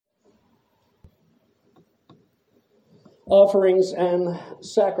offerings and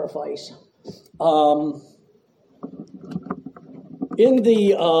sacrifice. In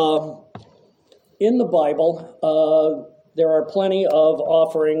the Bible, there are plenty of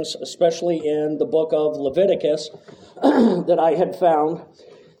offerings, especially in the book of Leviticus, that I had found.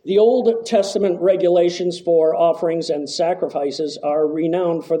 The Old Testament regulations for offerings and sacrifices are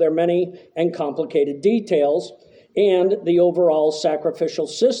renowned for their many and complicated details, and the overall sacrificial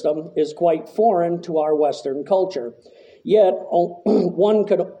system is quite foreign to our Western culture. Yet, one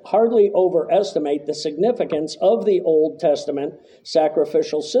could hardly overestimate the significance of the Old Testament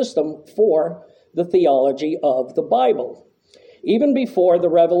sacrificial system for the theology of the Bible. Even before the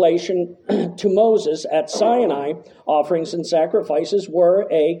revelation to Moses at Sinai, offerings and sacrifices were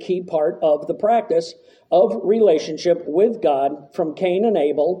a key part of the practice of relationship with God, from Cain and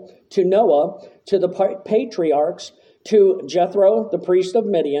Abel to Noah to the patriarchs to Jethro, the priest of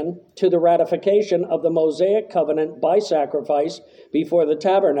Midian, to the ratification of the Mosaic covenant by sacrifice before the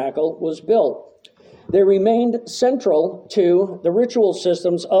tabernacle was built. They remained central to the ritual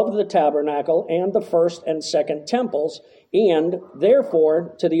systems of the tabernacle and the first and second temples, and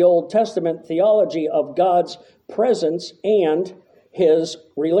therefore to the Old Testament theology of God's presence and his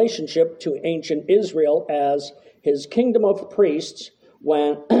relationship to ancient Israel as his kingdom of priests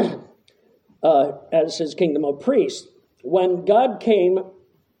When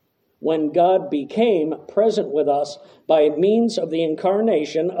God became present with us by means of the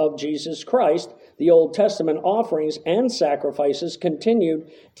incarnation of Jesus Christ, the Old Testament offerings and sacrifices continued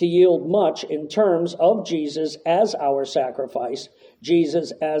to yield much in terms of Jesus as our sacrifice,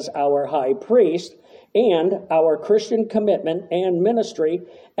 Jesus as our high priest, and our Christian commitment and ministry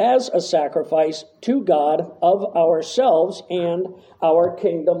as a sacrifice to God of ourselves and our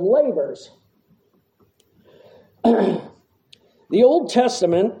kingdom labors. The Old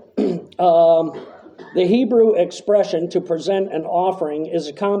Testament, the Hebrew expression to present an offering is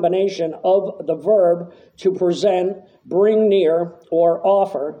a combination of the verb to present, bring near, or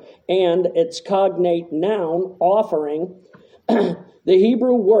offer, and its cognate noun, offering. The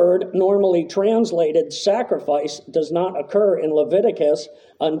Hebrew word normally translated sacrifice does not occur in Leviticus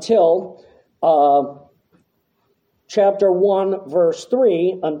until chapter 1, verse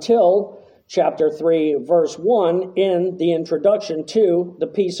 3, until chapter 3, verse 1 in the introduction to the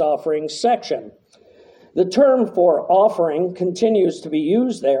peace offering section. The term for offering continues to be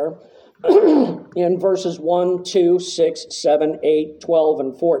used there in verses 1, 2, 6, 7, 8, 12,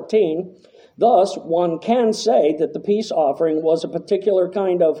 and 14. Thus, one can say that the peace offering was a particular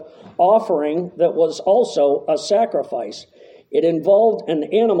kind of offering that was also a sacrifice. It involved an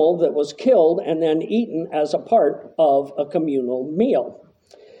animal that was killed and then eaten as a part of a communal meal.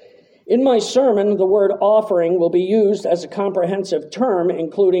 In my sermon, the word offering will be used as a comprehensive term,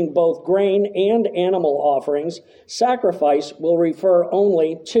 including both grain and animal offerings. Sacrifice will refer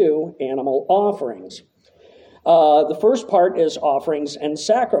only to animal offerings. The first part is offerings and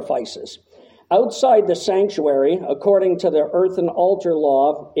sacrifices. Outside the sanctuary, according to the earthen altar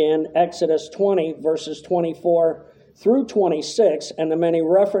law in Exodus 20, verses 24 through 26, and the many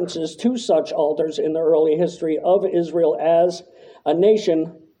references to such altars in the early history of Israel as a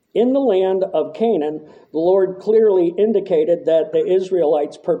nation in the land of Canaan, the Lord clearly indicated that the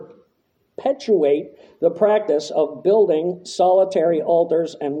Israelites perpetuate the practice of building solitary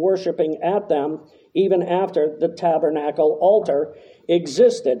altars and worshiping at them even after the tabernacle altar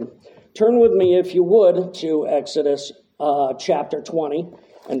existed. Turn with me, if you would, to Exodus chapter 20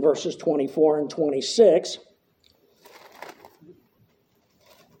 and verses 24 and 26.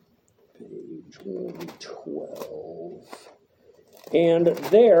 Page 112. And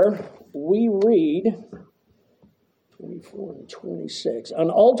there we read 24 and 26. An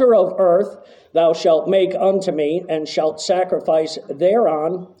altar of earth thou shalt make unto me, and shalt sacrifice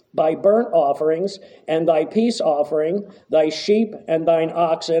thereon by burnt offerings, and thy peace offering, thy sheep and thine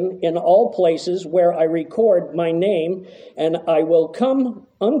oxen, in all places where I record my name, and I will come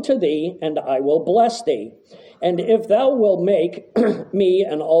unto thee, and I will bless thee. And if thou wilt make me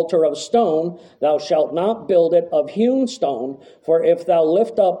an altar of stone, thou shalt not build it of hewn stone, for if thou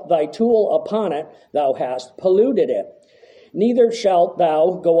lift up thy tool upon it, thou hast polluted it. Neither shalt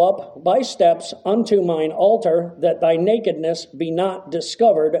thou go up by steps unto mine altar, that thy nakedness be not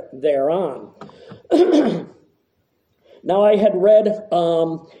discovered thereon. Now I had read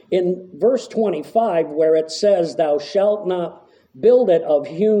in verse 25 where it says, thou shalt not build it of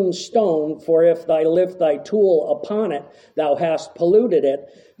hewn stone, for if thou lift thy tool upon it, thou hast polluted it.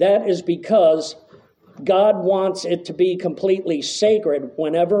 That is because God wants it to be completely sacred.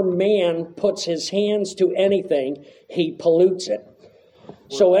 Whenever man puts his hands to anything, he pollutes it.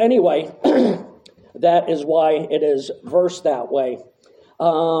 So anyway, that is why it is versed that way.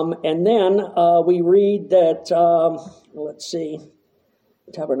 And then we read that, let's see,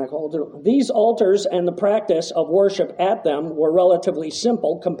 tabernacle. These altars and the practice of worship at them were relatively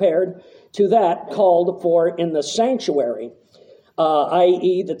simple compared to that called for in the sanctuary,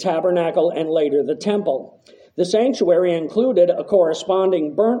 i.e. the tabernacle and later the temple. The sanctuary included a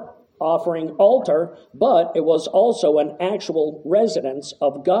corresponding burnt offering altar, but it was also an actual residence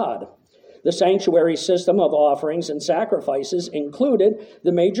of God. The sanctuary system of offerings and sacrifices included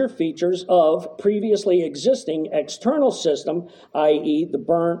the major features of previously existing external system, i.e. the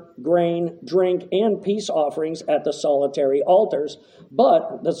burnt, grain, drink, and peace offerings at the solitary altars,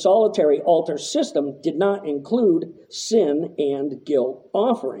 but the solitary altar system did not include sin and guilt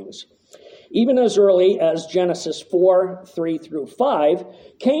offerings. Even as early as Genesis 4, 3 through 5,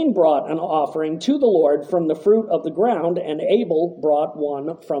 Cain brought an offering to the Lord from the fruit of the ground, and Abel brought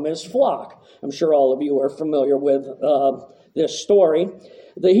one from his flock. I'm sure all of you are familiar with this story.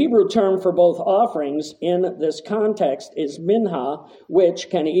 The Hebrew term for both offerings in this context is minha, which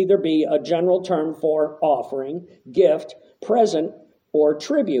can either be a general term for offering, gift, present, or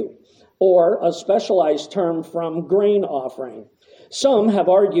tribute, or a specialized term from grain offering. Some have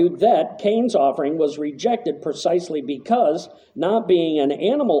argued that Cain's offering was rejected precisely because, not being an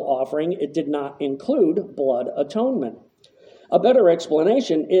animal offering, it did not include blood atonement. A better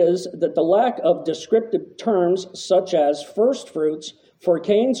explanation is that the lack of descriptive terms such as first fruits for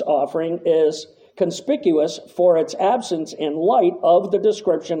Cain's offering is conspicuous for its absence in light of the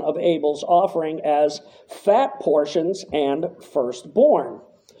description of Abel's offering as fat portions and firstborn.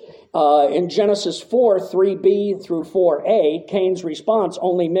 In Genesis 4, 3b through 4a, Cain's response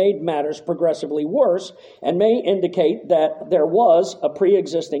only made matters progressively worse and may indicate that there was a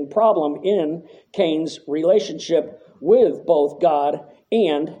pre-existing problem in Cain's relationship with both God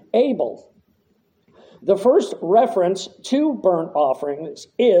and Abel. The first reference to burnt offerings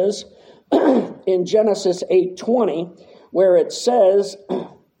is in Genesis 8:20, where it said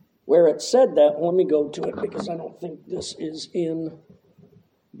that, let me go to it because I don't think this is in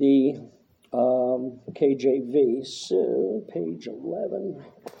the KJV, so page 11,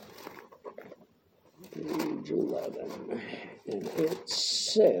 and it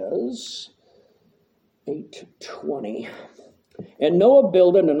says 8:20, and Noah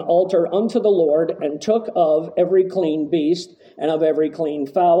builded an altar unto the Lord, and took of every clean beast and of every clean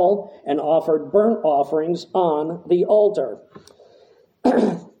fowl, and offered burnt offerings on the altar.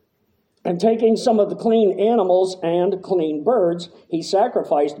 And taking some of the clean animals and clean birds, he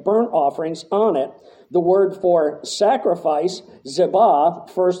sacrificed burnt offerings on it. The word for sacrifice,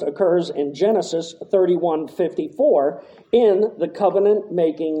 zebah, first occurs in Genesis 31:54 in the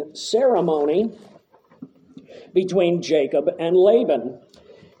covenant-making ceremony between Jacob and Laban.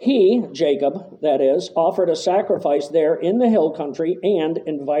 He, Jacob, that is, offered a sacrifice there in the hill country and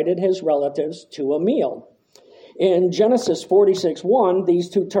invited his relatives to a meal. In Genesis 46:1, these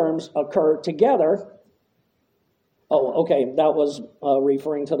two terms occur together. Oh, okay, that was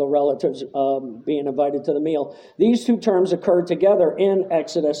referring to the relatives being invited to the meal. These two terms occur together in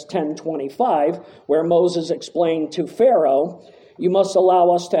Exodus 10:25, where Moses explained to Pharaoh, "You must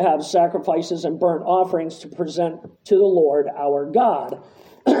allow us to have sacrifices and burnt offerings to present to the Lord our God."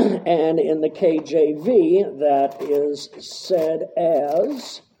 And in the KJV, that is said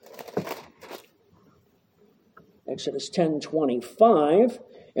as Exodus 10:25,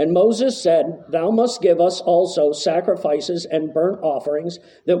 and Moses said, "Thou must give us also sacrifices and burnt offerings,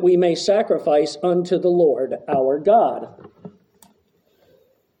 that we may sacrifice unto the Lord our God."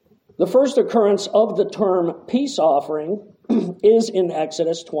 The first occurrence of the term peace offering is in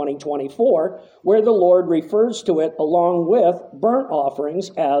Exodus 20:24, where the Lord refers to it along with burnt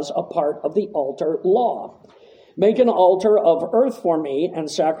offerings as a part of the altar law. "Make an altar of earth for me, and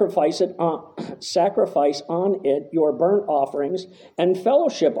sacrifice on it your burnt offerings and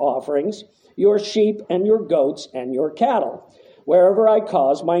fellowship offerings, your sheep and your goats and your cattle. Wherever I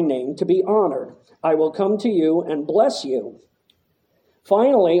cause my name to be honored, I will come to you and bless you."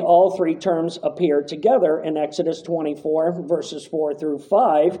 Finally, all three terms appear together in Exodus 24, verses 4 through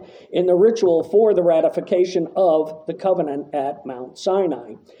 5, in the ritual for the ratification of the covenant at Mount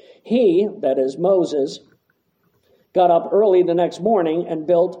Sinai. He, that is Moses, got up early the next morning and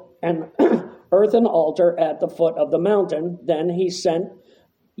built an earthen altar at the foot of the mountain. Then he sent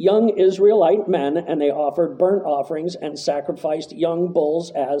young Israelite men, and they offered burnt offerings and sacrificed young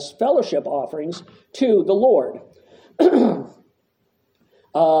bulls as fellowship offerings to the Lord.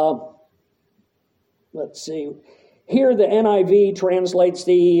 Let's see. Here the NIV translates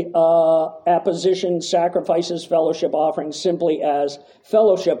the apposition, sacrifices, fellowship offerings simply as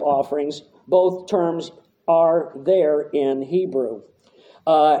fellowship offerings, Both terms are there in Hebrew.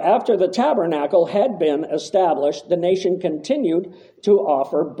 After the tabernacle had been established, the nation continued to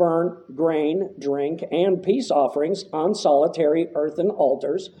offer burnt grain, drink, and peace offerings on solitary earthen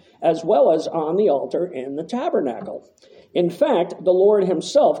altars, as well as on the altar in the tabernacle. In fact, the Lord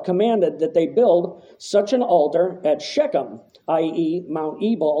himself commanded that they build such an altar at Shechem, i.e. Mount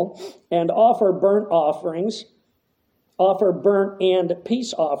Ebal, and offer burnt and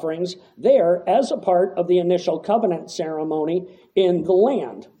peace offerings there as a part of the initial covenant ceremony in the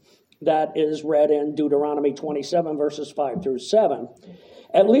land. That is read in Deuteronomy 27, verses 5 through 7.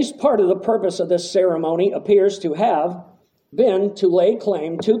 At least part of the purpose of this ceremony appears to have been to lay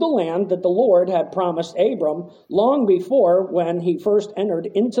claim to the land that the Lord had promised Abram long before, when he first entered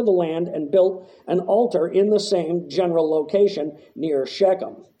into the land and built an altar in the same general location near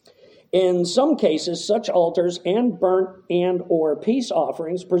Shechem. In some cases, such altars and burnt and or peace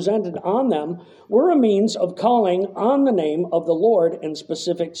offerings presented on them were a means of calling on the name of the Lord in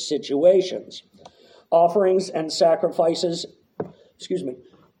specific situations. Offerings and sacrifices, sorry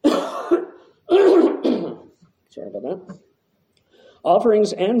about that.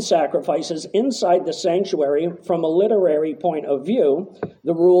 Offerings and sacrifices inside the sanctuary from a literary point of view,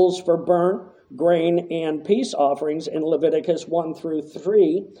 the rules for burnt, grain, and peace offerings in Leviticus 1 through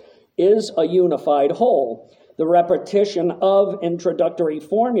 3 is a unified whole. The repetition of introductory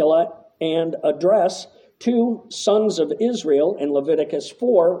formula and address to sons of Israel in Leviticus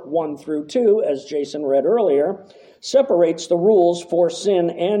 4, 1 through 2, as Jason read earlier, separates the rules for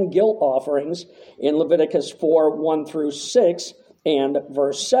sin and guilt offerings in Leviticus 4, 1 through 6, and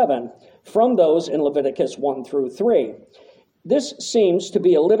verse 7, from those in Leviticus 1 through 3. This seems to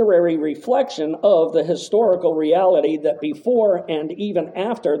be a literary reflection of the historical reality that before and even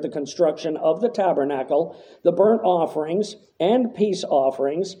after the construction of the tabernacle, the burnt offerings and peace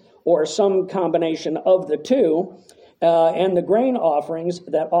offerings, or some combination of the two, and the grain offerings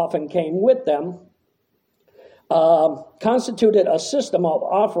that often came with them, constituted a system of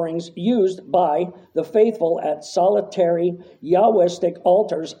offerings used by the faithful at solitary Yahwistic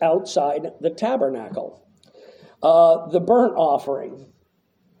altars outside the tabernacle. The burnt offering.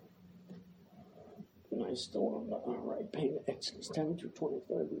 I still on the right page, Exodus 10 through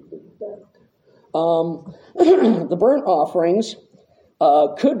 25. The burnt offerings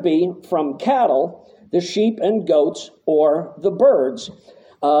could be from cattle, the sheep and goats, or the birds.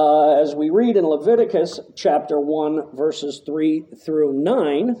 As we read in Leviticus chapter 1, verses 3 through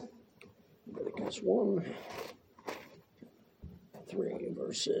 9. Leviticus 1, 3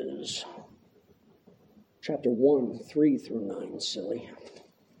 verses... Chapter 1, 3 through 9, silly.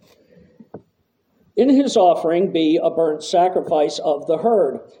 In his offering be a burnt sacrifice of the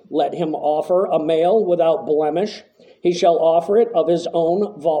herd. Let him offer a male without blemish. He shall offer it of his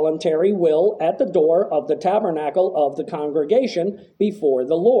own voluntary will at the door of the tabernacle of the congregation before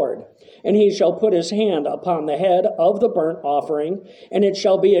the Lord. And he shall put his hand upon the head of the burnt offering, and it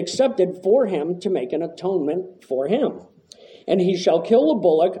shall be accepted for him to make an atonement for him. And he shall kill the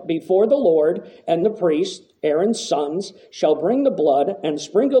bullock before the Lord, and the priest, Aaron's sons, shall bring the blood and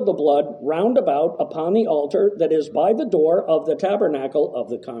sprinkle the blood round about upon the altar that is by the door of the tabernacle of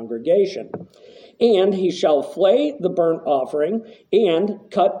the congregation. And he shall flay the burnt offering and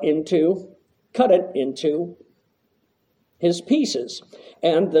cut it into his pieces.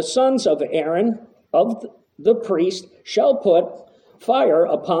 And the sons of Aaron, of the priest, shall put fire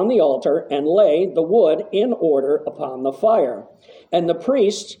upon the altar and lay the wood in order upon the fire. And the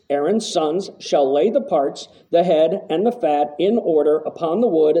priests, Aaron's sons, shall lay the parts, the head and the fat in order upon the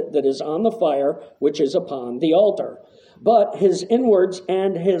wood that is on the fire, which is upon the altar. But his inwards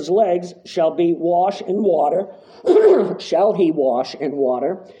and his legs shall be washed in water, shall he wash in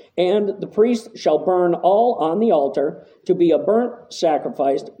water, and the priest shall burn all on the altar to be a burnt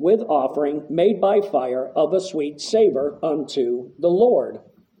sacrifice with offering made by fire of a sweet savor unto the Lord.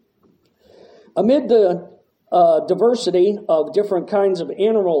 Amid the diversity of different kinds of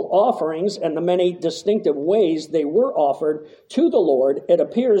animal offerings and the many distinctive ways they were offered to the Lord, it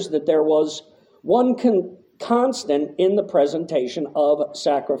appears that there was one constant in the presentation of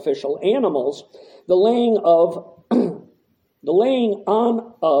sacrificial animals, the laying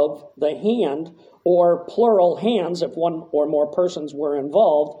on of the hand, or plural hands if one or more persons were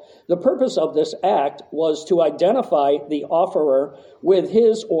involved. The purpose of this act was to identify the offerer with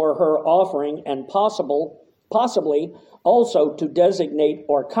his or her offering, and possibly also to designate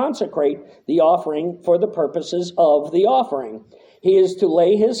or consecrate the offering for the purposes of the offering. He is to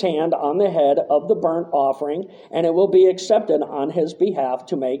lay his hand on the head of the burnt offering, and it will be accepted on his behalf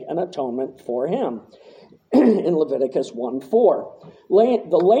to make an atonement for him. In Leviticus 1:4.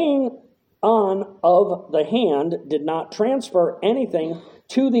 The laying on of the hand did not transfer anything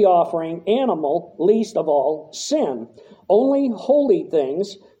to the offering animal, least of all sin. Only holy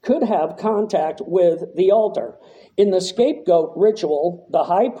things could have contact with the altar. In the scapegoat ritual, the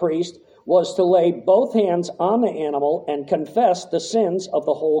high priest was to lay both hands on the animal and confess the sins of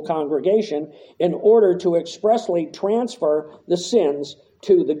the whole congregation in order to expressly transfer the sins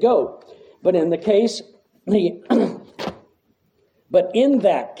to the goat. But in that case,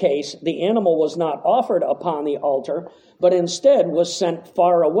 the animal was not offered upon the altar, but instead was sent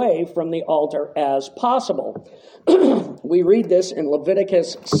far away from the altar as possible. We read this in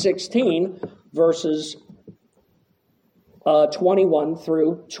Leviticus 16, verses 21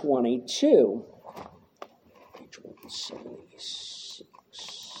 through 22. Page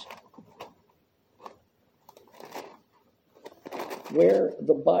 176. Where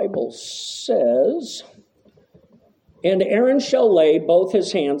the Bible says, "And Aaron shall lay both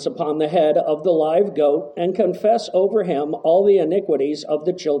his hands upon the head of the live goat and confess over him all the iniquities of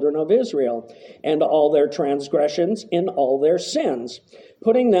the children of Israel and all their transgressions in all their sins,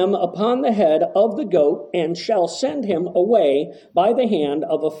 putting them upon the head of the goat, and shall send him away by the hand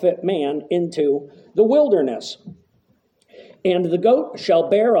of a fit man into the wilderness. And the goat shall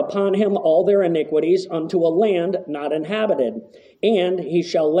bear upon him all their iniquities unto a land not inhabited, and he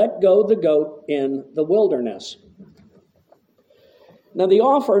shall let go the goat in the wilderness." Now the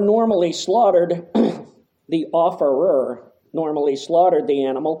offerer normally slaughtered the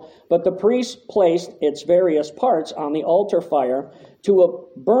animal, but the priest placed its various parts on the altar fire to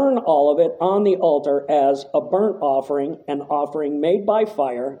burn all of it on the altar as a burnt offering, an offering made by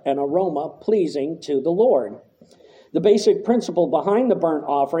fire, an aroma pleasing to the Lord. The basic principle behind the burnt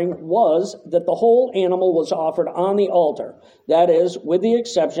offering was that the whole animal was offered on the altar, that is, with the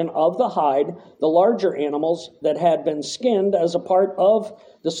exception of the hide, the larger animals that had been skinned as a part of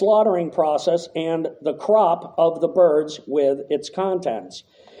the slaughtering process, and the crop of the birds with its contents.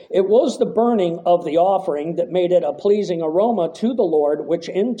 It was the burning of the offering that made it a pleasing aroma to the Lord, which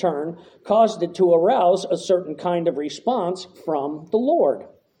in turn caused it to arouse a certain kind of response from the Lord.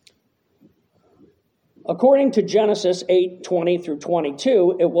 According to Genesis 8:20 through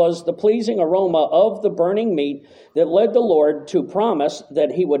 22, it was the pleasing aroma of the burning meat that led the Lord to promise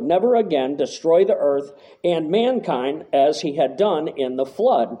that he would never again destroy the earth and mankind as he had done in the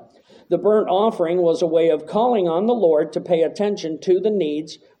flood. The burnt offering was a way of calling on the Lord to pay attention to the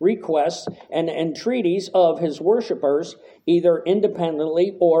needs, requests, and entreaties of his worshipers, either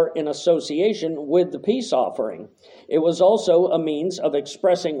independently or in association with the peace offering. It was also a means of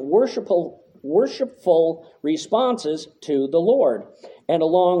expressing worshipful responses to the Lord, and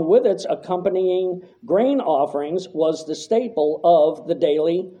along with its accompanying grain offerings was the staple of the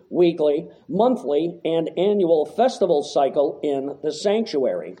daily, weekly, monthly, and annual festival cycle in the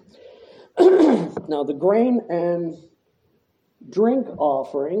sanctuary. Now, the grain and drink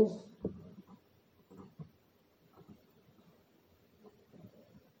offering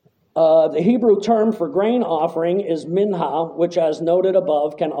the Hebrew term for grain offering is minha, which, as noted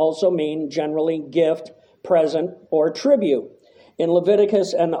above, can also mean generally gift, present, or tribute. In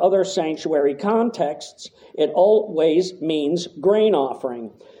Leviticus and other sanctuary contexts, it always means grain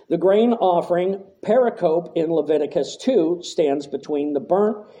offering. The grain offering pericope in Leviticus 2 stands between the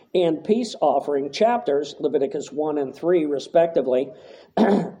burnt and peace offering chapters, Leviticus 1 and 3 respectively.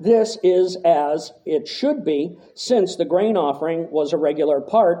 This is as it should be, since the grain offering was a regular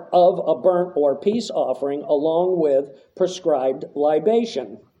part of a burnt or peace offering along with prescribed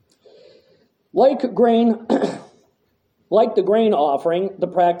libation. Like the grain offering, the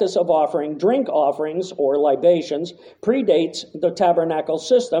practice of offering drink offerings or libations predates the tabernacle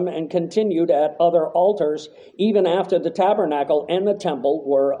system and continued at other altars even after the tabernacle and the temple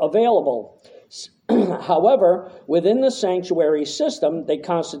were available. However, within the sanctuary system, they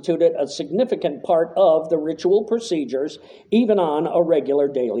constituted a significant part of the ritual procedures, even on a regular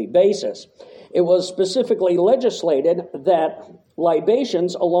daily basis. It was specifically legislated that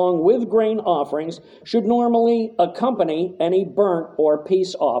libations, along with grain offerings, should normally accompany any burnt or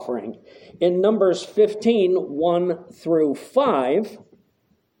peace offering. In Numbers 15, 1 through 5,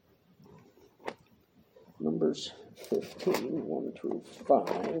 Numbers 15, 1 through 5.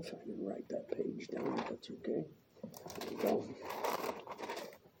 I didn't write that page down, but that's okay. There we go.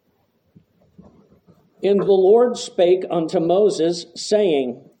 And the Lord spake unto Moses,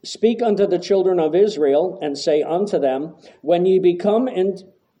 saying, Speak unto the children of Israel, and say unto them, When ye become into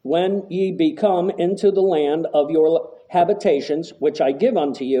the land of your habitations, which I give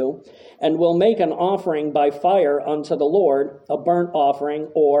unto you, and will make an offering by fire unto the Lord, a burnt offering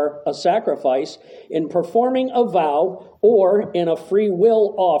or a sacrifice, in performing a vow, or in a free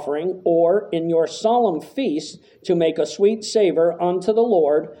will offering, or in your solemn feast, to make a sweet savor unto the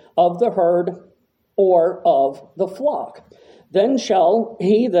Lord of the herd or of the flock. Then shall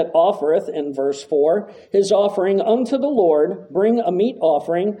he that offereth, in verse 4, his offering unto the Lord bring a meat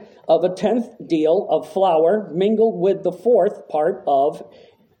offering of 1/10 deal of flour mingled with the 4th part of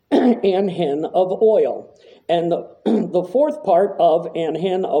an hin of oil, and the 4th part of an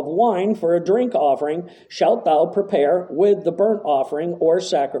hin of wine for a drink offering shalt thou prepare with the burnt offering or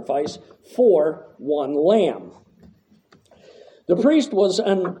sacrifice for one lamb. The priest was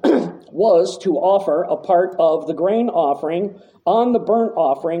to offer a part of the grain offering on the burnt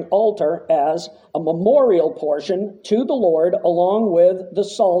offering altar as a memorial portion to the Lord, along with the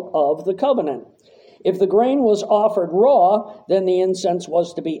salt of the covenant. If the grain was offered raw, then the incense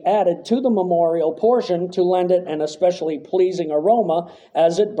was to be added to the memorial portion to lend it an especially pleasing aroma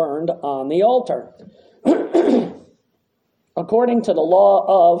as it burned on the altar. According to the law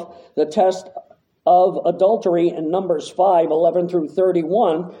of the test of adultery in Numbers 5:11 through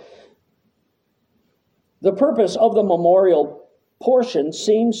 31, the purpose of the memorial portion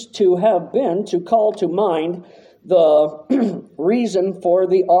seems to have been to call to mind the reason for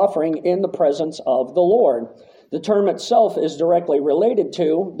the offering in the presence of the Lord. The term itself is directly related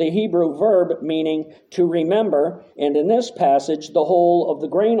to the Hebrew verb meaning to remember, and in this passage, the whole of the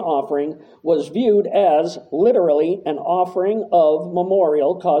grain offering was viewed as literally an offering of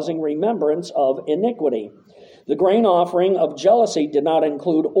memorial causing remembrance of iniquity. The grain offering of jealousy did not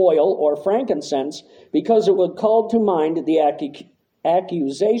include oil or frankincense because it would call to mind the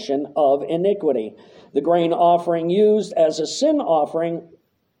accusation of iniquity. The grain offering used as a sin offering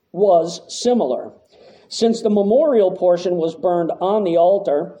was similar. Since the memorial portion was burned on the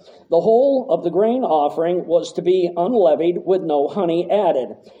altar, the whole of the grain offering was to be unleavened with no honey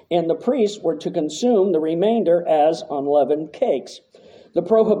added, and the priests were to consume the remainder as unleavened cakes. The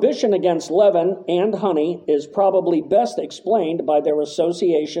prohibition against leaven and honey is probably best explained by their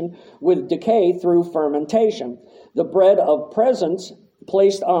association with decay through fermentation. The bread of presence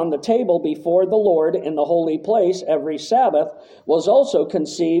placed on the table before the Lord in the holy place every Sabbath was also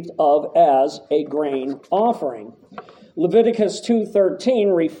conceived of as a grain offering. Leviticus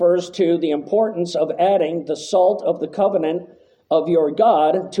 2:13 refers to the importance of adding the salt of the covenant of your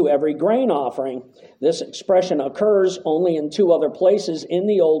God to every grain offering. This expression occurs only in 2 other places in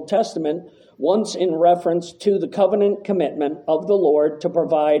the Old Testament, once in reference to the covenant commitment of the Lord to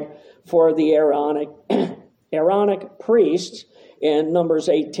provide for the Aaronic priests in Numbers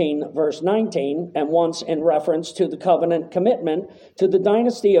 18, verse 19, and once in reference to the covenant commitment to the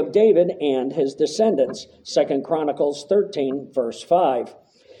dynasty of David and his descendants, 2 Chronicles 13, verse 5.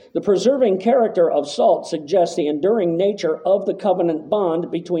 The preserving character of salt suggests the enduring nature of the covenant bond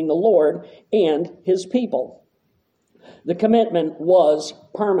between the Lord and his people. The commitment was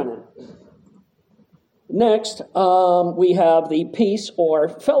permanent. Next, we have the peace or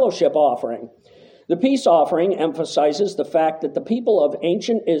fellowship offering. The peace offering emphasizes the fact that the people of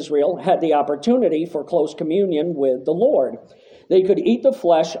ancient Israel had the opportunity for close communion with the Lord. They could eat the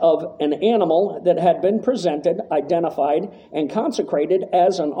flesh of an animal that had been presented, identified, and consecrated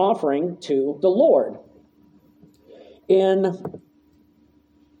as an offering to the Lord. In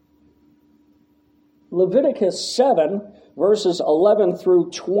Leviticus 7, verses 11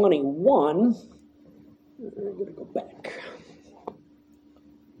 through 21, I'm going to go back.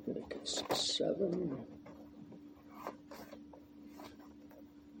 Leviticus 7.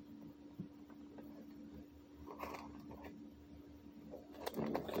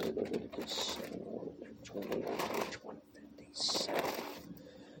 Okay, Leviticus 7, 27.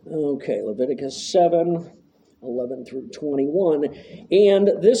 Okay, Leviticus 7, 11 through 21. And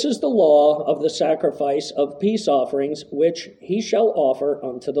this is the law of the sacrifice of peace offerings, which he shall offer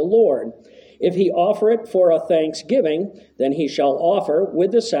unto the Lord. If he offer it for a thanksgiving, then he shall offer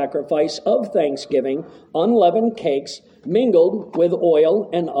with the sacrifice of thanksgiving unleavened cakes mingled with oil,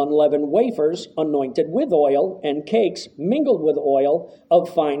 and unleavened wafers anointed with oil, and cakes mingled with oil of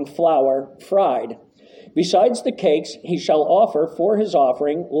fine flour fried. Besides the cakes, he shall offer for his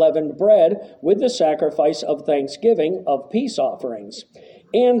offering leavened bread with the sacrifice of thanksgiving of peace offerings.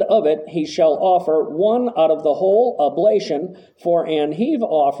 And of it he shall offer one out of the whole oblation for an heave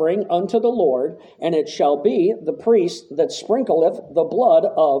offering unto the Lord, and it shall be the priest that sprinkleth the blood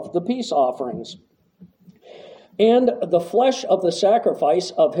of the peace offerings. And the flesh of the sacrifice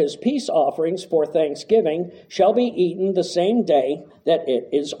of his peace offerings for thanksgiving shall be eaten the same day that it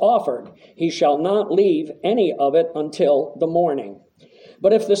is offered. He shall not leave any of it until the morning.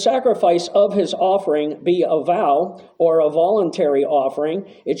 But if the sacrifice of his offering be a vow or a voluntary offering,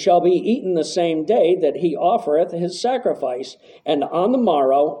 it shall be eaten the same day that he offereth his sacrifice, and on the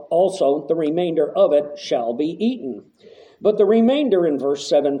morrow also the remainder of it shall be eaten. But the remainder, in verse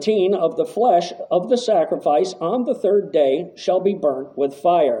 17, of the flesh of the sacrifice on the third day shall be burnt with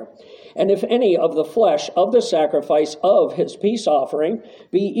fire. And if any of the flesh of the sacrifice of his peace offering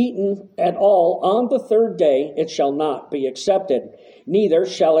be eaten at all on the third day, it shall not be accepted, neither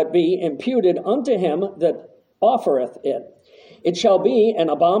shall it be imputed unto him that offereth it. It shall be an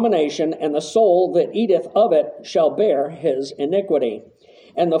abomination, and the soul that eateth of it shall bear his iniquity.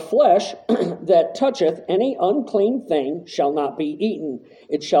 And the flesh that toucheth any unclean thing shall not be eaten.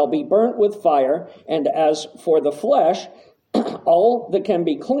 It shall be burnt with fire. And as for the flesh, all that can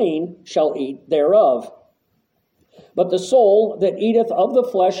be clean shall eat thereof. But the soul that eateth of the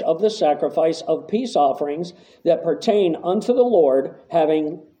flesh of the sacrifice of peace offerings that pertain unto the Lord,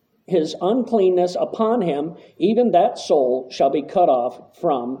 having his uncleanness upon him, even that soul shall be cut off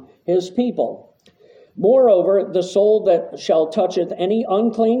from his people. Moreover, the soul that shall toucheth any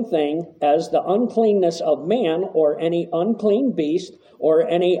unclean thing, as the uncleanness of man, or any unclean beast, or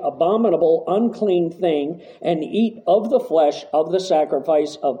any abominable unclean thing, and eat of the flesh of the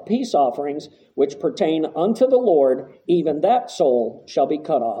sacrifice of peace offerings, which pertain unto the Lord, even that soul shall be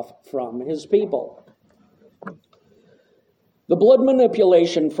cut off from his people. The blood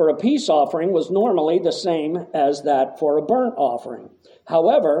manipulation for a peace offering was normally the same as that for a burnt offering.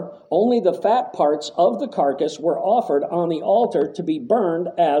 However, only the fat parts of the carcass were offered on the altar to be burned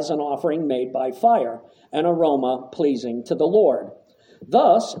as an offering made by fire, an aroma pleasing to the Lord.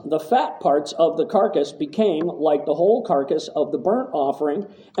 Thus, the fat parts of the carcass became like the whole carcass of the burnt offering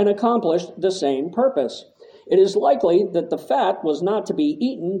and accomplished the same purpose. It is likely that the fat was not to be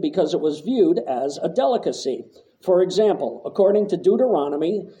eaten because it was viewed as a delicacy. For example, according to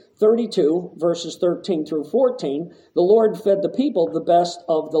Deuteronomy 32, verses 13 through 14, the Lord fed the people the best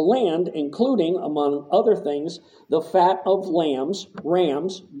of the land, including, among other things, the fat of lambs,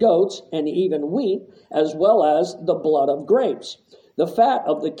 rams, goats, and even wheat, as well as the blood of grapes. The fat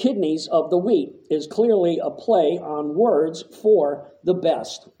of the kidneys of the wheat is clearly a play on words for the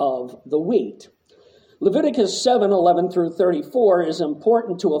best of the wheat. Leviticus 7:11 through 34 is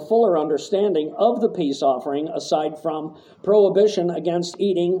important to a fuller understanding of the peace offering, aside from prohibition against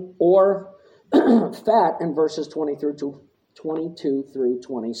eating or fat in verses 22 through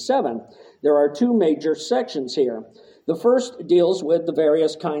 27. There are two major sections here. The first deals with the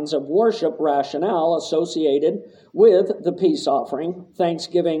various kinds of worship rationale associated with the peace offering,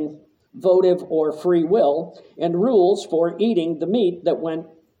 thanksgiving, votive or free will, and rules for eating the meat that went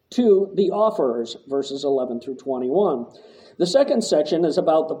to the offerers, verses 11 through 21. The second section is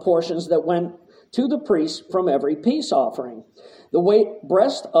about the portions that went to the priest from every peace offering. The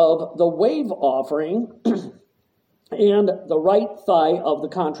breast of the wave offering and the right thigh of the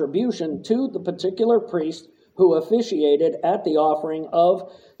contribution to the particular priest who officiated at the offering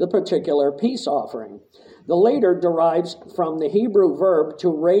of the particular peace offering. The later derives from the Hebrew verb to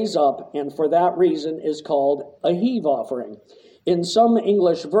raise up, and for that reason is called a heave offering. In some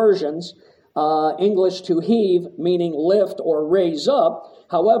English versions, English to heave, meaning lift or raise up.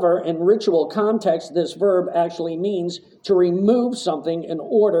 However, in ritual context, this verb actually means to remove something in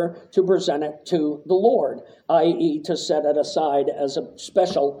order to present it to the Lord, i.e. to set it aside as a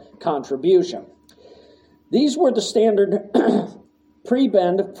special contribution. These were the standard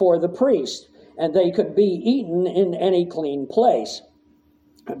prebend for the priest, and they could be eaten in any clean place.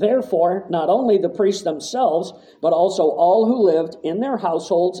 Therefore, not only the priests themselves, but also all who lived in their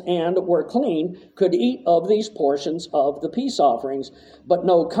households and were clean could eat of these portions of the peace offerings, but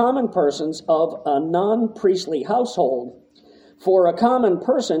no common persons of a non-priestly household. For a common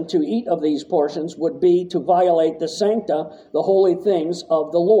person to eat of these portions would be to violate the sancta, the holy things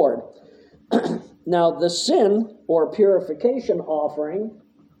of the Lord. Now, the sin or purification offering,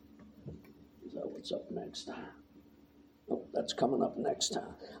 is that what's up next? Oh, that's coming up next.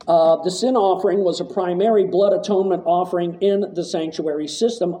 The sin offering was a primary blood atonement offering in the sanctuary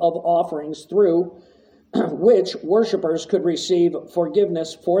system of offerings through which worshipers could receive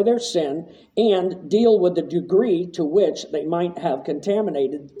forgiveness for their sin and deal with the degree to which they might have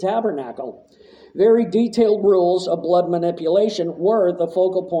contaminated the tabernacle. Very detailed rules of blood manipulation were the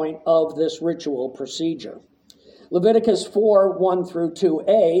focal point of this ritual procedure. Leviticus 4:1 through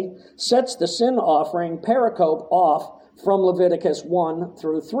 2a sets the sin offering pericope off from Leviticus 1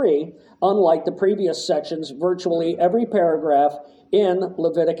 through 3. Unlike the previous sections, virtually every paragraph in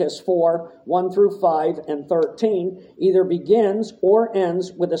Leviticus 4, 1 through 5, and 13 either begins or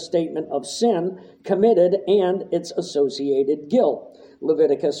ends with a statement of sin committed and its associated guilt.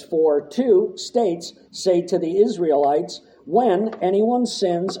 Leviticus 4:2 states, "Say to the Israelites, when anyone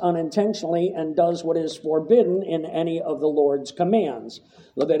sins unintentionally and does what is forbidden in any of the Lord's commands."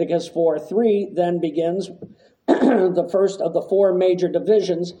 Leviticus 4:3 then begins the first of the four major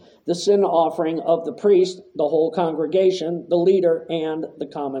divisions, the sin offering of the priest, the whole congregation, the leader, and the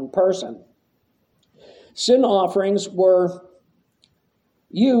common person. Sin offerings were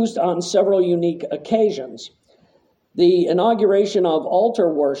used on several unique occasions. The inauguration of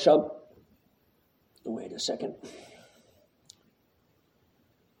altar worship, wait a second.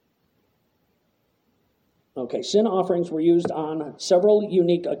 Okay, sin offerings were used on several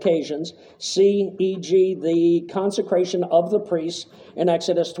unique occasions. See, e.g., the consecration of the priests in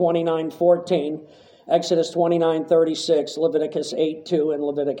Exodus 29:14, Exodus 29:36, Leviticus 8:2, and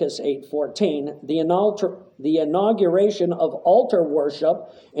Leviticus 8:14. The inauguration of altar worship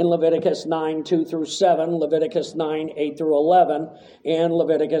in Leviticus 9:2 through 7, Leviticus 9:8 through 11, and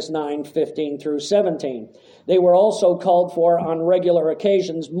Leviticus 9:15 through 17. They were also called for on regular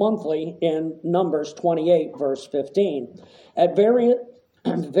occasions monthly in Numbers 28, verse 15. At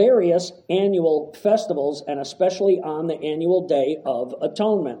various annual festivals, and especially on the annual Day of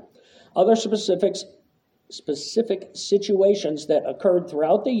Atonement. Other specific situations that occurred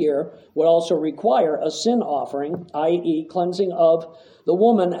throughout the year would also require a sin offering, i.e., cleansing of the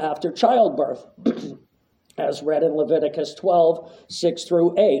woman after childbirth, as read in Leviticus 12, 6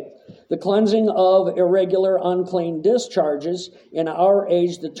 through 8. The cleansing of irregular unclean discharges. In our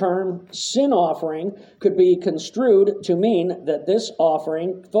age, the term sin offering could be construed to mean that this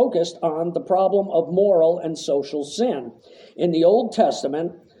offering focused on the problem of moral and social sin. In the Old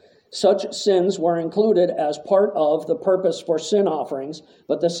Testament, such sins were included as part of the purpose for sin offerings,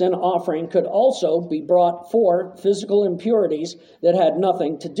 but the sin offering could also be brought for physical impurities that had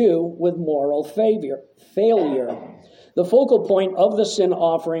nothing to do with moral failure. The focal point of the sin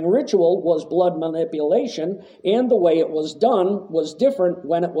offering ritual was blood manipulation, and the way it was done was different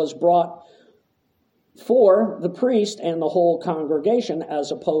when it was brought for the priest and the whole congregation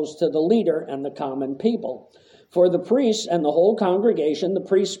as opposed to the leader and the common people. For the priests and the whole congregation, the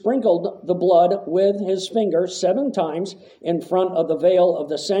priest sprinkled the blood with his finger 7 times in front of the veil of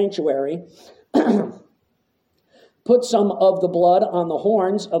the sanctuary, put some of the blood on the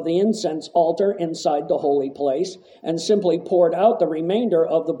horns of the incense altar inside the holy place, and simply poured out the remainder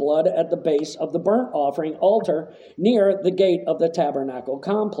of the blood at the base of the burnt offering altar near the gate of the tabernacle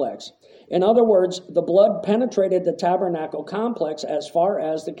complex. In other words, the blood penetrated the tabernacle complex as far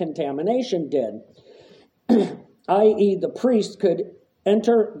as the contamination did. i.e., the priest could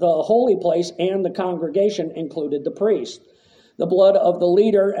enter the holy place and the congregation included the priest. The blood of the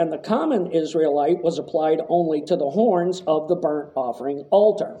leader and the common Israelite was applied only to the horns of the burnt offering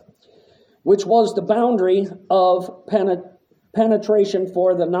altar, which was the boundary of penetration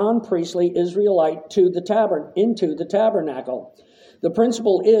for the non-priestly Israelite into the tabernacle. The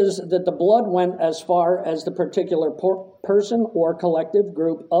principle is that the blood went as far as the particular person or collective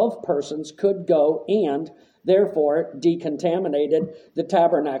group of persons could go and, therefore, decontaminated the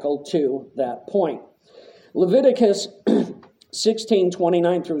tabernacle to that point. Leviticus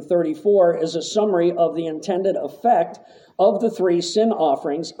 16:29 through 34 is a summary of the intended effect of the 3 sin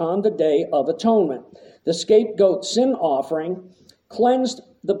offerings on the Day of Atonement. The scapegoat sin offering cleansed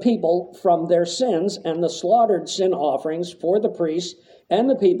the people from their sins, and the slaughtered sin offerings for the priests and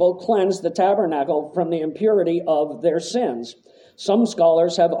the people cleansed the tabernacle from the impurity of their sins. Some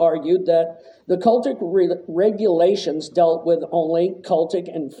scholars have argued that the cultic regulations dealt with only cultic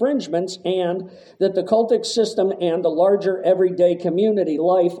infringements, and that the cultic system and the larger everyday community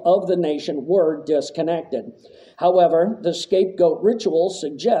life of the nation were disconnected. However, the scapegoat ritual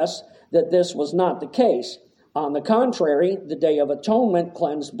suggests that this was not the case. On the contrary, the Day of Atonement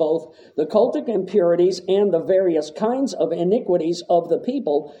cleansed both the cultic impurities and the various kinds of iniquities of the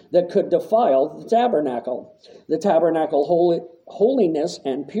people that could defile the tabernacle. The tabernacle holiness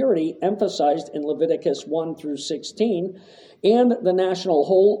and purity emphasized in Leviticus 1 through 16, and the national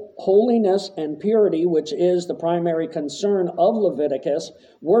holiness and purity, which is the primary concern of Leviticus,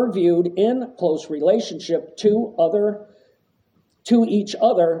 were viewed in close relationship to each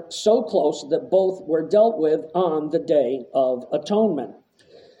other, so close that both were dealt with on the Day of Atonement.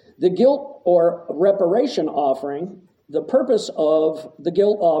 The guilt or reparation offering, the purpose of the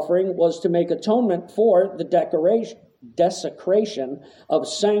guilt offering was to make atonement for the desecration of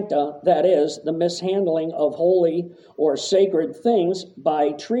sancta, that is, the mishandling of holy or sacred things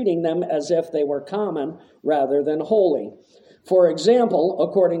by treating them as if they were common rather than holy. For example,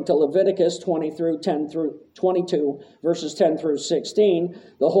 according to Leviticus 22, verses 10 through 16,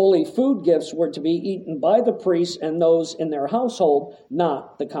 the holy food gifts were to be eaten by the priests and those in their household,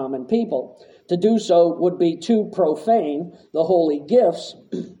 not the common people. To do so would be to profane the holy gifts,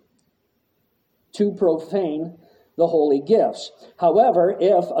 However,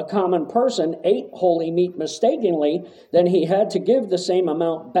 if a common person ate holy meat mistakenly, then he had to give the same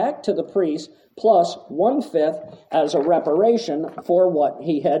amount back to the priest, plus 1/5 as a reparation for what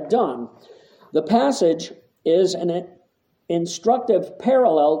he had done. The passage is an instructive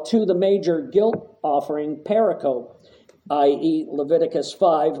parallel to the major guilt offering pericope, i.e. Leviticus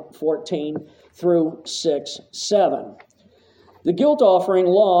 5:14 through 6:7. The guilt offering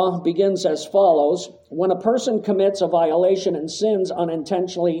law begins as follows. When a person commits a violation and sins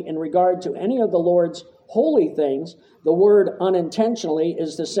unintentionally in regard to any of the Lord's holy things, the word unintentionally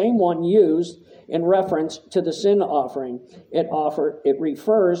is the same one used in reference to the sin offering. It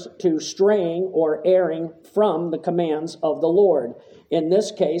refers to straying or erring from the commands of the Lord. In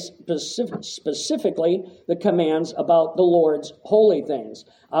this case, specifically the commands about the Lord's holy things,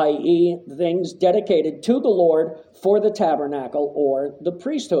 i.e. things dedicated to the Lord for the tabernacle or the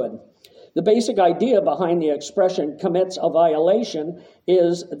priesthood. The basic idea behind the expression commits a violation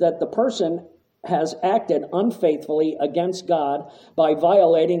is that the person has acted unfaithfully against God by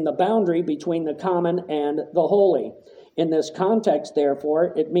violating the boundary between the common and the holy. In this context,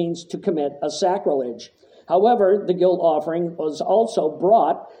 therefore, it means to commit a sacrilege. However, the guilt offering was also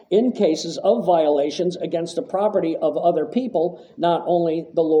brought in cases of violations against the property of other people, not only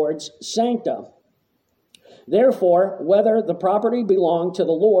the Lord's sancta. Therefore, whether the property belonged to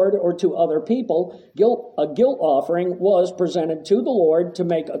the Lord or to other people, a guilt offering was presented to the Lord to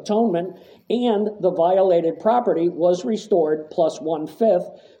make atonement, and the violated property was restored plus 1/5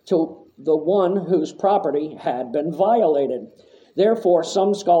 to the one whose property had been violated. Therefore,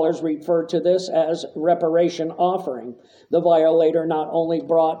 some scholars refer to this as reparation offering. The violator not only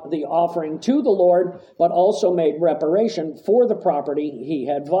brought the offering to the Lord, but also made reparation for the property he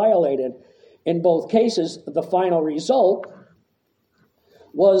had violated. In both cases, the final result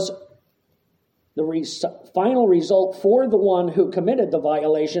for the one who committed the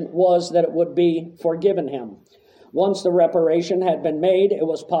violation was that it would be forgiven him. Once the reparation had been made, it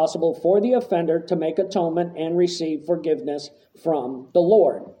was possible for the offender to make atonement and receive forgiveness from the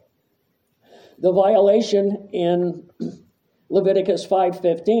Lord. The violation in Leviticus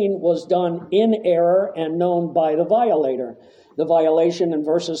 5:15 was done in error and known by the violator. The violation in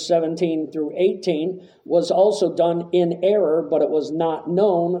verses 17 through 18 was also done in error, but it was not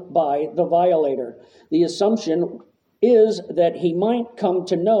known by the violator. The assumption is that he might come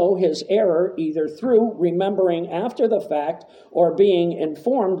to know his error either through remembering after the fact or being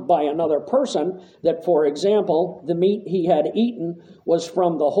informed by another person that, for example, the meat he had eaten was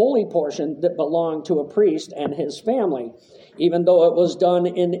from the holy portion that belonged to a priest and his family. Even though it was done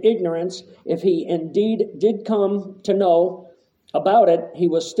in ignorance, if he indeed did come to know about it, he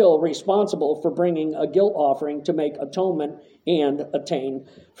was still responsible for bringing a guilt offering to make atonement and attain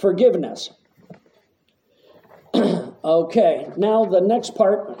forgiveness. Okay, now the next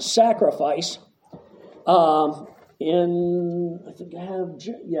part, sacrifice.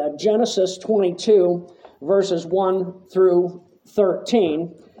 Genesis 22, verses 1 through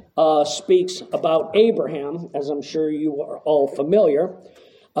 13, speaks about Abraham, as I'm sure you are all familiar.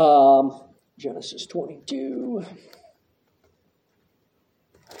 Genesis 22.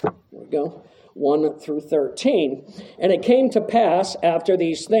 There we go. 1 through 13. And it came to pass after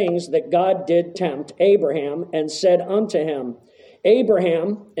these things that God did tempt Abraham and said unto him,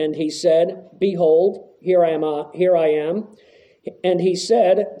 Abraham, and he said, Behold, here I am. And he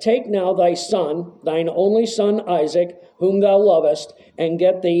said, Take now thy son, thine only son Isaac, whom thou lovest, and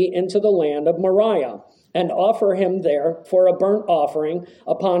get thee into the land of Moriah, and offer him there for a burnt offering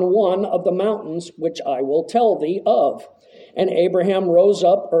upon one of the mountains which I will tell thee of. And Abraham rose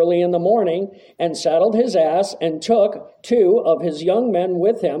up early in the morning and saddled his ass and took 2 of his young men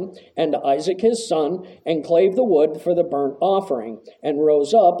with him and Isaac his son and clave the wood for the burnt offering and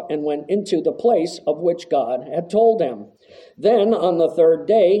rose up and went into the place of which God had told him. Then on the 3rd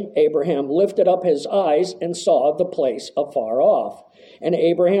day, Abraham lifted up his eyes and saw the place afar off. And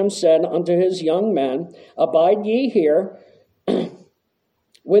Abraham said unto his young men, Abide ye here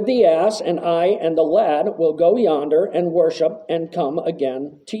with the ass, and I and the lad will go yonder and worship and come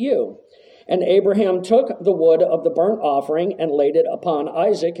again to you. And Abraham took the wood of the burnt offering and laid it upon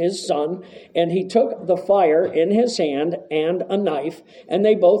Isaac his son, and he took the fire in his hand and a knife, and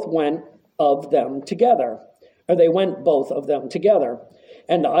they both went of them together. Or they went both of them together.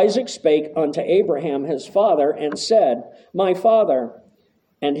 And Isaac spake unto Abraham his father, and said, My father.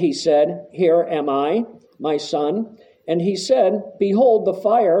 And he said, Here am I, my son. And he said, Behold the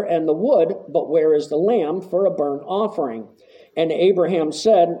fire and the wood, but where is the lamb for a burnt offering? And Abraham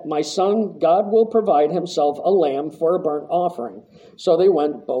said, My son, God will provide himself a lamb for a burnt offering. So they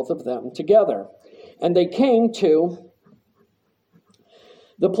went both of them together. And they came to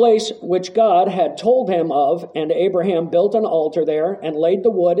the place which God had told him of, and Abraham built an altar there, and laid the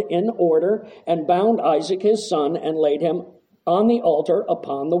wood in order, and bound Isaac his son, and laid him on the altar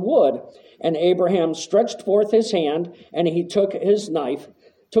upon the wood. And Abraham stretched forth his hand, and he took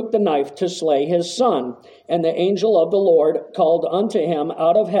the knife to slay his son. And the angel of the Lord called unto him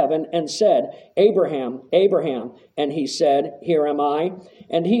out of heaven, and said, Abraham, Abraham. And he said, Here am I.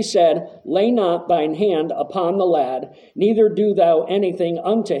 And he said, Lay not thine hand upon the lad, neither do thou anything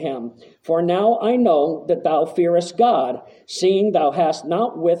unto him. For now I know that thou fearest God, seeing thou hast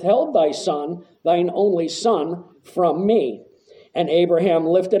not withheld thy son, thine only son, from me. And Abraham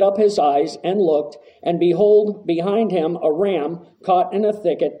lifted up his eyes and looked, and behold, behind him a ram caught in a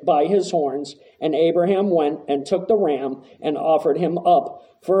thicket by his horns. And Abraham went and took the ram and offered him up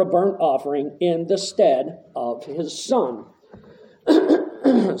for a burnt offering in the stead of his son.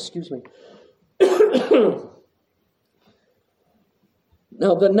 Excuse me.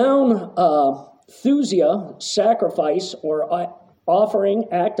 Now, the noun thusia, sacrifice or offering,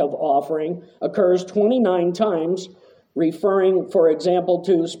 act of offering, occurs 29 times, referring, for example,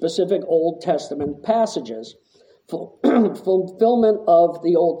 to specific Old Testament passages. Fulfillment of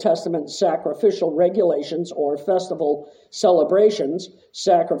the Old Testament sacrificial regulations or festival celebrations,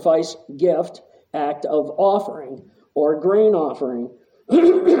 sacrifice, gift, act of offering, or grain offering.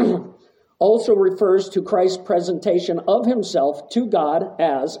 Also refers to Christ's presentation of himself to God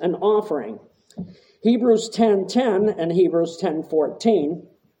as an offering. Hebrews 10:10 and Hebrews 10:14,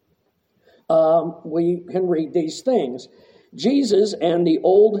 we can read these things. Jesus and the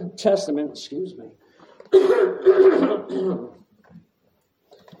Old Testament,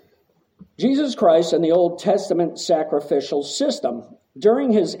 Jesus Christ and the Old Testament sacrificial system.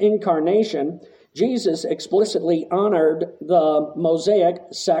 During his incarnation, Jesus explicitly honored the Mosaic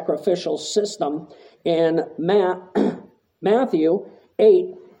sacrificial system in Matthew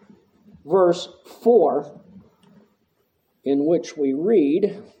 8, verse 4, in which we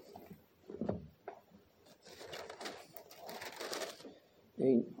read,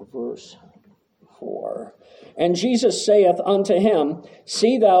 8, verse 4. And Jesus saith unto him,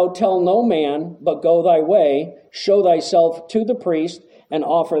 See thou tell no man, but go thy way, show thyself to the priest, and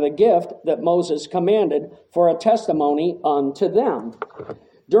offer the gift that Moses commanded for a testimony unto them.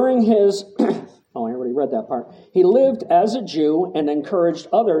 During his, I already read that part. He lived as a Jew and encouraged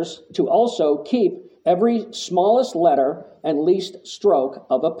others to also keep every smallest letter and least stroke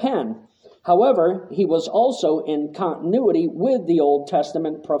of a pen. However, he was also in continuity with the Old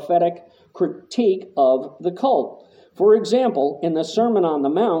Testament prophetic critique of the cult. For example, in the Sermon on the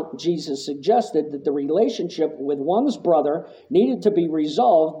Mount, Jesus suggested that the relationship with one's brother needed to be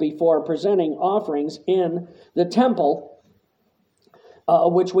resolved before presenting offerings in the temple,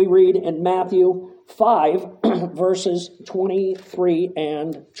 which we read in Matthew 5, verses 23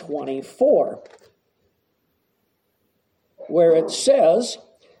 and 24, where it says,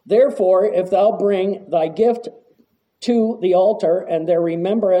 Therefore, if thou bring thy gift to the altar, and there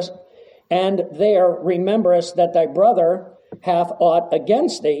rememberest that thy brother hath aught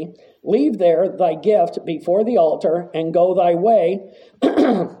against thee, leave there thy gift before the altar, and go thy way.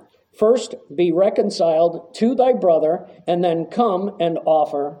 First be reconciled to thy brother, and then come and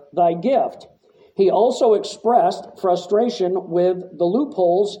offer thy gift. He also expressed frustration with the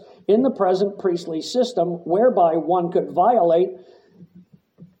loopholes in the present priestly system, whereby one could violate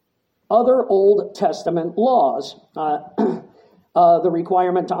other Old Testament laws. The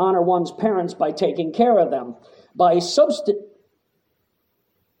requirement to honor one's parents by taking care of them, by substituting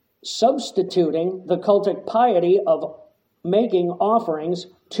the cultic piety of making offerings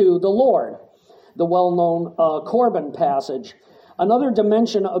to the Lord, the well-known Corban passage. Another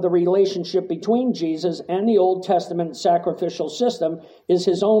dimension of the relationship between Jesus and the Old Testament sacrificial system is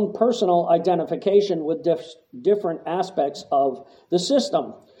his own personal identification with different aspects of the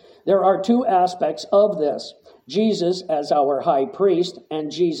system. There are two aspects of this: Jesus as our high priest, and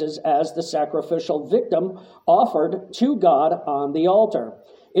Jesus as the sacrificial victim offered to God on the altar.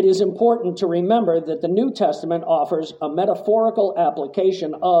 It is important to remember that the New Testament offers a metaphorical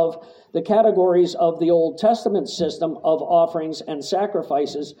application of the categories of the Old Testament system of offerings and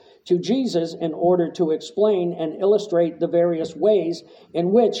sacrifices to Jesus in order to explain and illustrate the various ways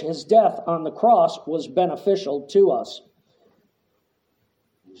in which his death on the cross was beneficial to us.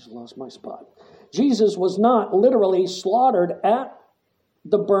 I just lost my spot. Jesus was not literally slaughtered at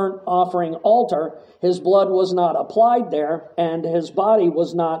the burnt offering altar. His blood was not applied there, and his body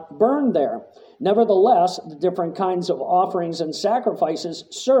was not burned there. Nevertheless, the different kinds of offerings and sacrifices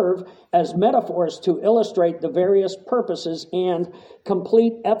serve as metaphors to illustrate the various purposes and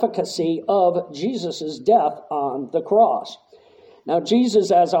complete efficacy of Jesus' death on the cross. Now, Jesus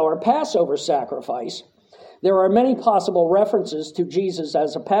as our Passover sacrifice. There are many possible references to Jesus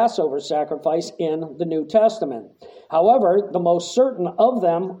as a Passover sacrifice in the New Testament. However, the most certain of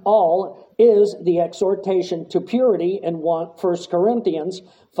them all is the exhortation to purity in 1 Corinthians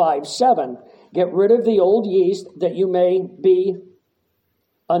 5:7. Get rid of the old yeast that you may be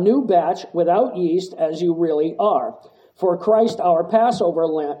a new batch without yeast as you really are. For Christ, our Passover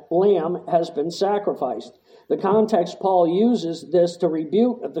lamb, has been sacrificed. The context Paul uses this to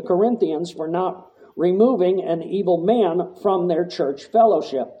rebuke the Corinthians for not removing an evil man from their church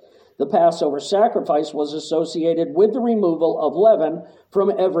fellowship. The Passover sacrifice was associated with the removal of leaven from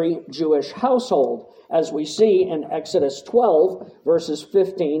every Jewish household, as we see in Exodus 12, verses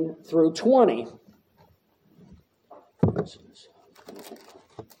 15 through 20.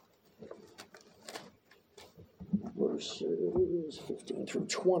 Verses 15 through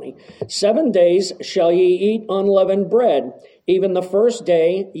 20. 7 days shall ye eat unleavened bread. Even the first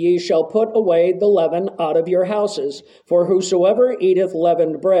day ye shall put away the leaven out of your houses. For whosoever eateth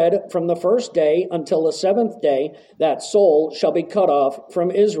leavened bread from the first day until the 7th day, that soul shall be cut off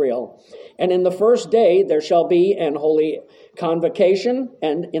from Israel. And in the first day there shall be an holy convocation,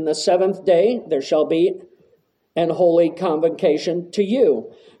 and in the 7th day there shall be an holy convocation to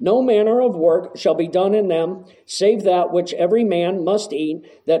you. No manner of work shall be done in them, save that which every man must eat,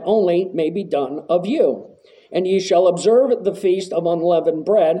 that only may be done of you. And ye shall observe the feast of unleavened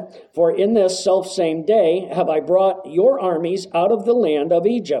bread, for in this selfsame day have I brought your armies out of the land of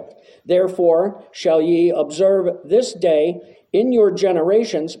Egypt. Therefore shall ye observe this day in your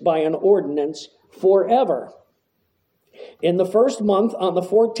generations by an ordinance forever. In the first month, on the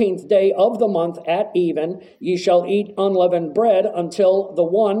 14th day of the month at even, ye shall eat unleavened bread until the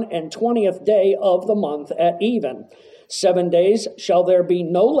 21st day of the month at even. 7 days shall there be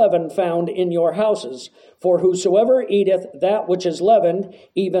no leaven found in your houses. For whosoever eateth that which is leavened,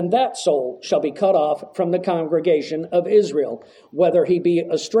 even that soul shall be cut off from the congregation of Israel, whether he be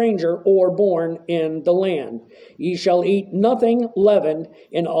a stranger or born in the land. Ye shall eat nothing leavened,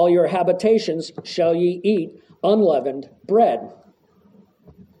 in all your habitations shall ye eat unleavened bread.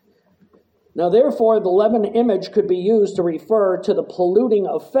 Now, therefore, the leaven image could be used to refer to the polluting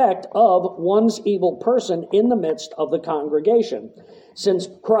effect of one's evil person in the midst of the congregation. Since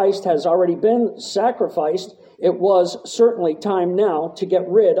Christ has already been sacrificed, it was certainly time now to get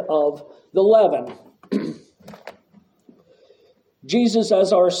rid of the leaven. Jesus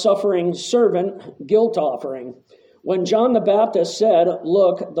as our suffering servant, guilt offering. When John the Baptist said,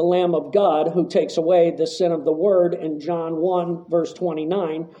 "Look, the Lamb of God who takes away the sin of the world," in John 1, verse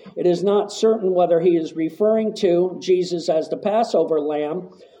 29, it is not certain whether he is referring to Jesus as the Passover lamb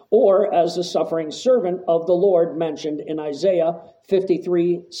or as the suffering servant of the Lord mentioned in Isaiah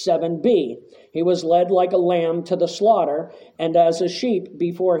 53, 7b. He was led like a lamb to the slaughter, and as a sheep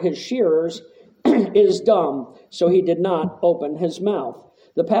before his shearers is dumb, so he did not open his mouth.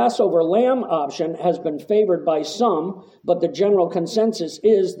 The Passover lamb option has been favored by some, but the general consensus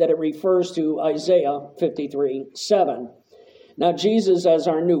is that it refers to Isaiah 53, 7. Now, Jesus as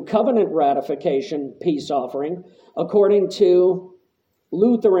our new covenant ratification peace offering, according to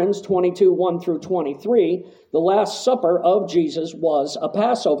Lutherans 22, 1 through 23, the Last Supper of Jesus was a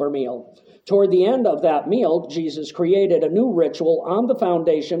Passover meal. Toward the end of that meal, Jesus created a new ritual on the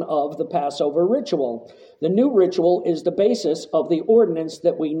foundation of the Passover ritual. The new ritual is the basis of the ordinance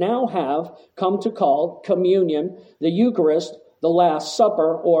that we now have come to call communion, the Eucharist, the Last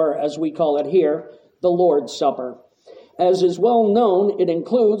Supper, or as we call it here, the Lord's Supper. As is well known, it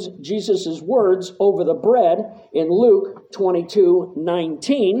includes Jesus' words over the bread in Luke 22,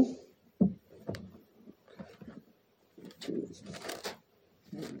 19.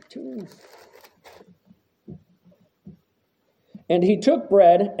 And he took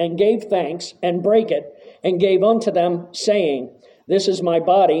bread and gave thanks and brake it and gave unto them, saying, This is my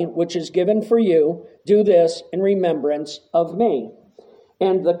body, which is given for you. Do this in remembrance of me.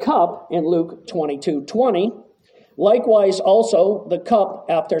 And the cup in Luke 22:20, Likewise also the cup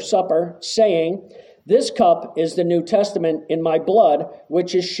after supper, saying, This cup is the New Testament in my blood,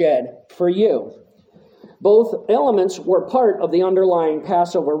 which is shed for you. Both elements were part of the underlying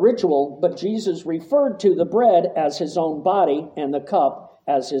Passover ritual, but Jesus referred to the bread as his own body and the cup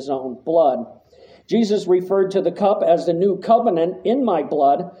as his own blood. Jesus referred to the cup as the new covenant in my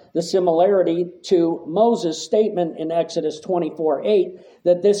blood, the similarity to Moses' statement in Exodus 24:8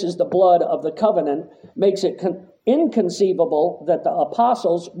 that this is the blood of the covenant makes it inconceivable that the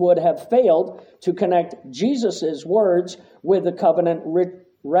apostles would have failed to connect Jesus' words with the covenant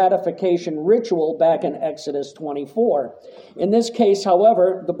ratification ritual back in Exodus 24. In this case,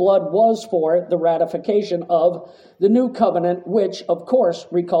 however, the blood was for the ratification of the new covenant, which, of course,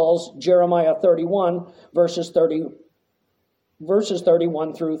 recalls Jeremiah 31, verses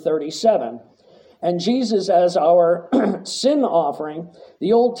 31 through 37. And Jesus as our sin offering.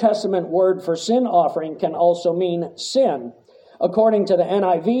 The Old Testament word for sin offering can also mean sin. According to the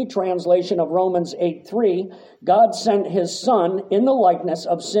NIV translation of Romans 8:3, God sent his Son in the likeness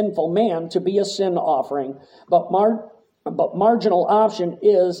of sinful man to be a sin offering, but marginal option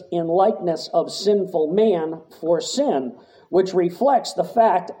is in likeness of sinful man for sin, which reflects the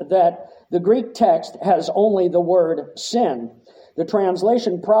fact that the Greek text has only the word sin. The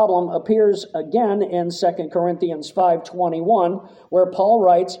translation problem appears again in 2 Corinthians 5:21, where Paul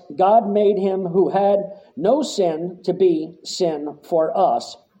writes, God made him who had no sin to be sin for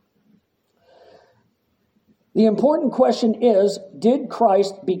us. The important question is, did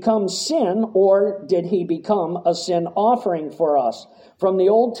Christ become sin, or did he become a sin offering for us? From the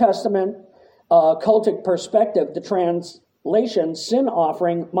Old Testament cultic perspective, the translation sin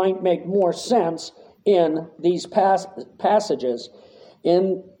offering might make more sense in these passages.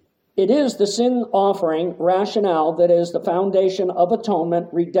 It is the sin offering rationale that is the foundation of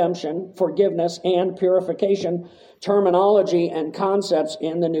atonement, redemption, forgiveness, and purification terminology and concepts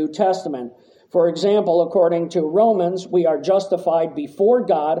in the New Testament. For example, according to Romans, we are justified before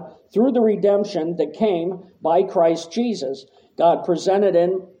God through the redemption that came by Christ Jesus. God presented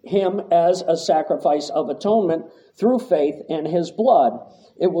him as a sacrifice of atonement through faith in his blood.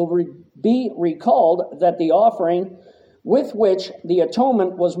 It will be recalled that the offering with which the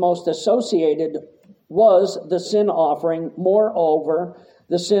atonement was most associated was the sin offering. Moreover,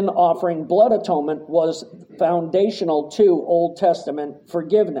 the sin offering blood atonement was foundational to Old Testament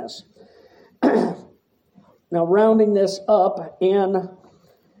forgiveness. Now, rounding this up, in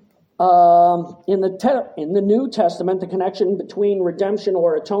the New Testament, the connection between redemption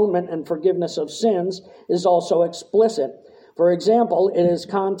or atonement and forgiveness of sins is also explicit. For example, it is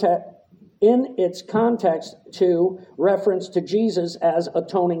in its context to reference to Jesus as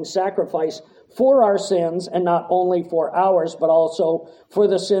atoning sacrifice for our sins, and not only for ours, but also for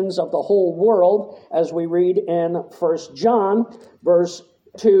the sins of the whole world, as we read in 1 John,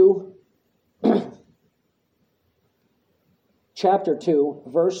 chapter 2,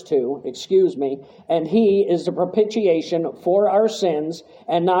 verse 2, and he is the propitiation for our sins,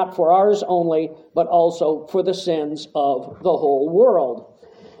 and not for ours only, but also for the sins of the whole world.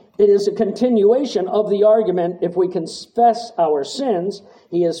 It is a continuation of the argument, if we confess our sins,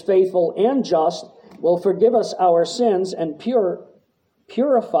 he is faithful and just, will forgive us our sins and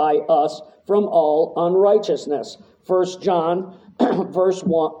purify us from all unrighteousness. 1 John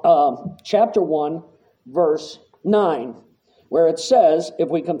chapter 1, verse 9, where it says, if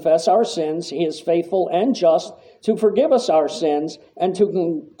we confess our sins, he is faithful and just to forgive us our sins and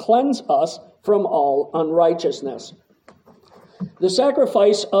to cleanse us from all unrighteousness. The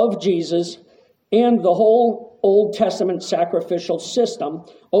sacrifice of Jesus and the whole Old Testament sacrificial system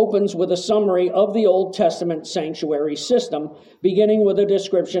opens with a summary of the Old Testament sanctuary system, beginning with a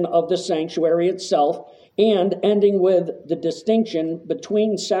description of the sanctuary itself and ending with the distinction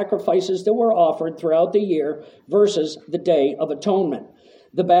between sacrifices that were offered throughout the year versus the Day of Atonement.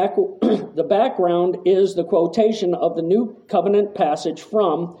 The background is the quotation of the New Covenant passage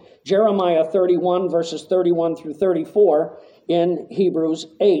from Jeremiah 31, verses 31 through 34 in Hebrews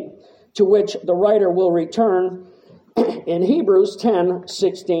 8, to which the writer will return in Hebrews 10,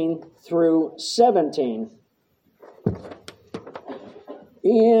 16 through 17.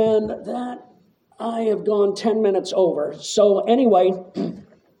 And that I have gone 10 minutes over. So anyway,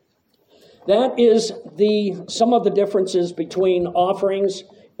 that is some of the differences between offerings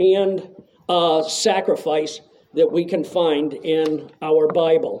and sacrifice that we can find in our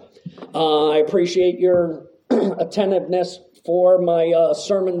Bible. I appreciate your attentiveness for my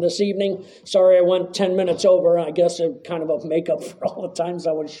sermon this evening. Sorry I went 10 minutes over. I guess it's kind of a makeup for all the times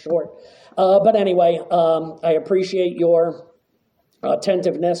I was short. But anyway, I appreciate your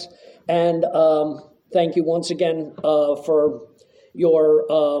attentiveness. And thank you once again for your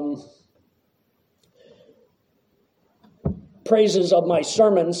praises of my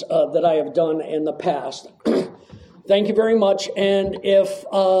sermons that I have done in the past. Thank you very much. And if,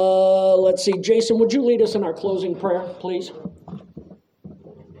 let's see, Jason, would you lead us in our closing prayer, please?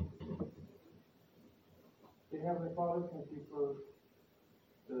 Dear Heavenly Father, thank you for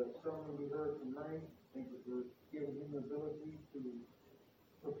the sermon we heard from Ray. Thank you for giving him the ability to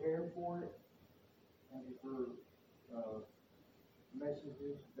prepare for it. Thank you for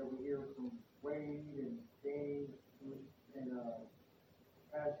messages that we hear from Wade and Dave and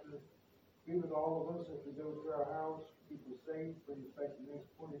Pastor. Be with all of us as we go through our house. Keep us safe, bring us back to the next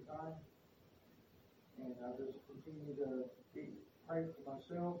point in time. And I just continue to pray for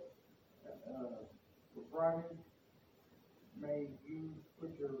myself. For Brian, may you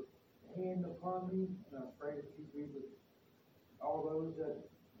put your hand upon me, and I pray that you be with all those that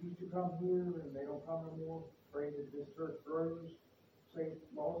used to come here and they don't come anymore. Pray that this church grows, save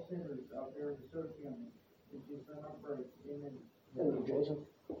lost sinners out there in the South County. In Jesus' name I pray. Amen. Thank you, Jason.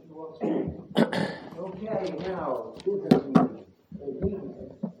 Okay, now,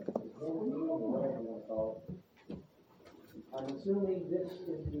 I'm assuming this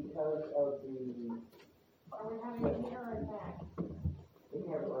is because of the... Are we having it here or back? We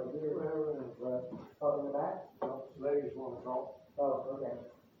have it right here. Oh, in the back? No, ladies want to talk. Oh, okay.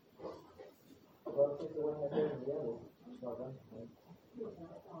 Well, it's the one that's in the other. Well done.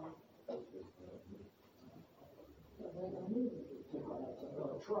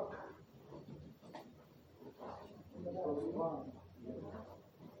 Truck.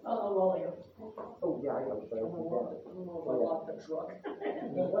 Oh, yeah, I got it. Lock the truck.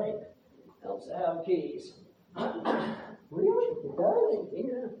 Helps to have keys. Really? It does?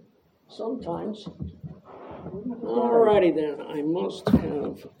 Yeah, sometimes. Alrighty then, I must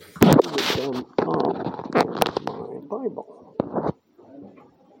have them up my Bible.